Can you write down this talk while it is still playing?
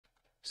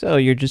So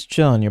you're just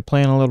chilling, you're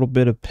playing a little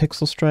bit of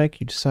Pixel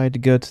Strike, you decide to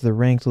go to the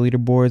ranked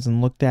leaderboards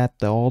and look at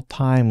the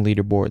all-time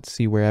leaderboards,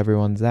 see where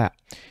everyone's at.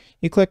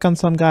 You click on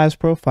some guy's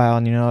profile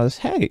and you notice,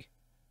 hey,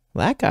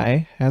 that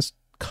guy has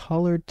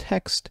colored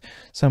text,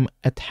 some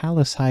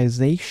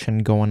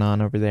italicization going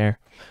on over there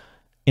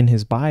in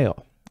his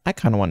bio. I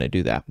kind of want to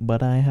do that,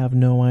 but I have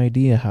no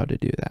idea how to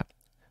do that.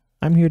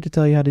 I'm here to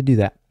tell you how to do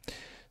that.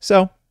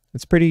 So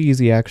it's pretty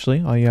easy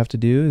actually. All you have to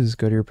do is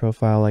go to your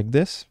profile like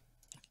this.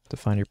 To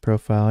find your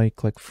profile, you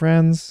click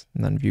friends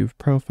and then view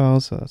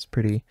profile. So that's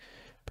pretty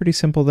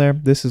simple there.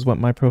 This is what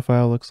my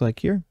profile looks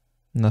like here.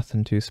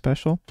 Nothing too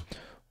special.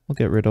 We'll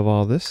get rid of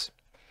all this.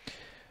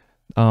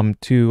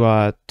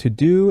 To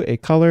do a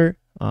color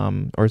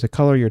or to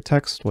color your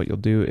text, what you'll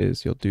do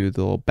is you'll do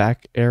the little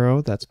back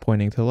arrow that's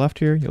pointing to the left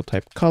here. You'll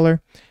type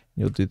color.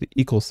 You'll do the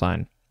equal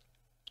sign.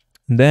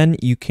 And then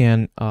you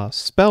can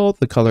spell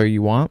the color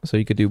you want. So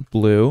you could do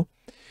blue.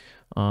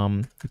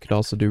 You could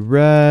also do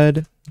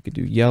red. You could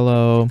do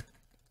yellow.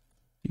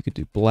 You could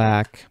do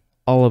black.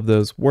 All of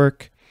those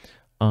work.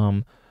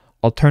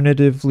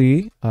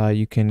 Alternatively,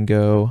 you can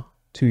go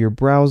to your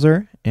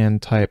browser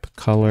and type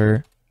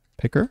color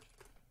picker.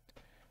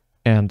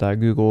 And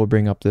Google will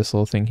bring up this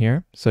little thing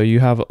here. So you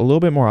have a little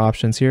bit more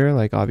options here.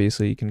 Like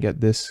obviously you can get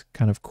this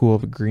kind of cool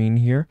of a green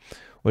here,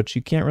 which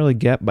you can't really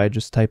get by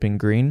just typing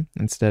green.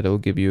 Instead, it'll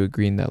give you a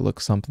green that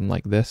looks something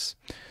like this.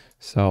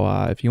 So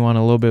if you want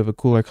a little bit of a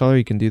cooler color,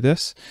 you can do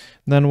this.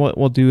 And then what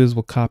we'll do is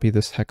we'll copy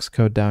this hex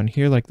code down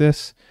here like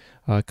this,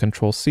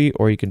 Control C,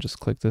 or you can just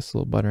click this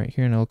little button right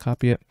here and it'll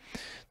copy it.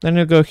 Then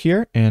you'll go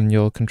here and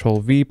you'll Control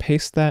V,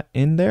 paste that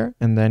in there,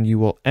 and then you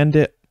will end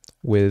it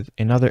with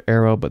another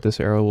arrow, but this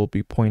arrow will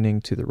be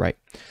pointing to the right.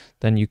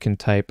 Then you can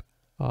type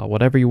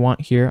whatever you want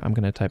here. I'm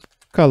going to type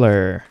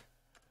color.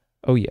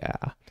 Oh yeah.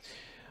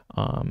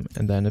 And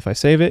then if I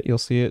save it, you'll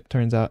see it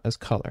turns out as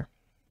color.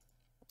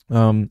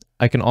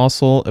 I can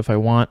also, if I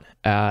want,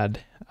 add,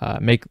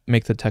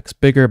 make the text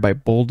bigger by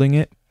bolding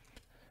it.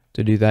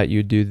 To do that,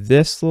 you do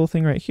this little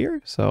thing right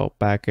here. So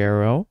back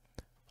arrow,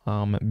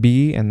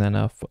 B, and then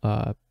a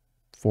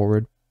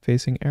forward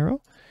facing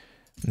arrow.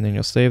 And then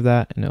you'll save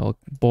that and it'll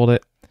bold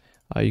it.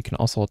 You can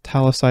also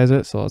italicize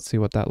it. So let's see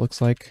what that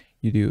looks like.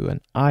 You do an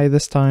I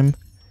this time,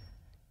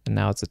 and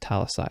now it's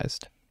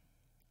italicized.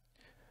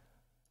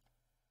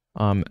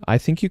 I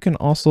think you can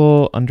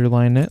also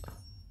underline it.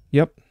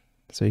 Yep.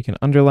 So you can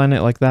underline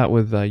it like that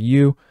with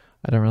U.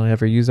 I don't really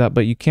ever use that,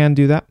 but you can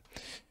do that.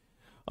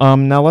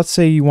 Now let's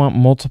say you want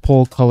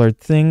multiple colored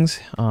things.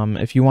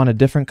 If you want a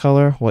different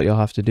color, what you'll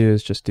have to do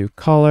is just do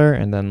color,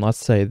 and then let's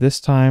say this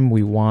time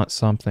we want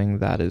something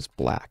that is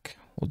black.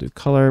 We'll do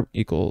color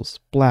equals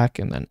black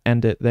and then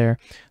end it there.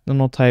 Then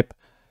we'll type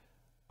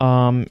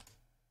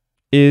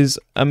is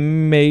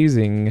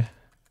amazing.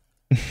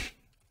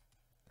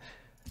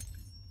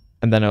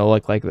 And then it'll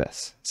look like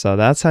this. So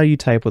that's how you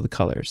type with the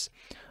colors.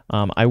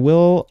 I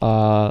will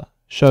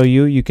show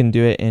you, you can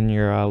do it in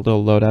your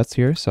little loadouts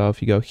here. So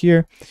if you go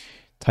here,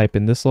 type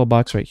in this little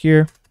box right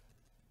here.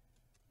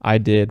 I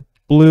did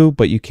blue,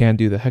 but you can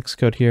do the hex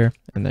code here.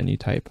 And then you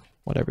type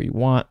whatever you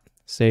want,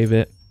 save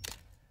it,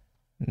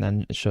 and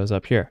then it shows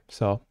up here.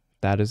 So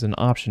that is an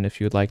option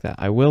if you would like that.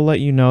 I will let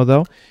you know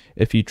though,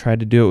 if you try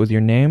to do it with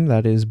your name,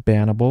 that is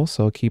bannable.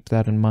 So keep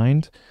that in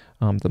mind.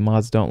 The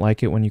mods don't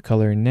like it when you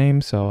color your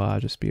name, so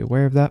just be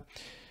aware of that.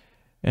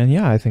 And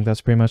yeah, I think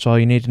that's pretty much all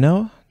you need to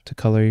know to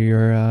color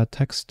your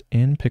text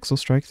in Pixel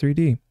Strike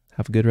 3D.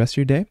 Have a good rest of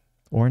your day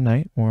or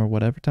night or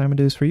whatever time it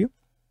is for you,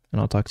 and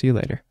I'll talk to you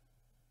later.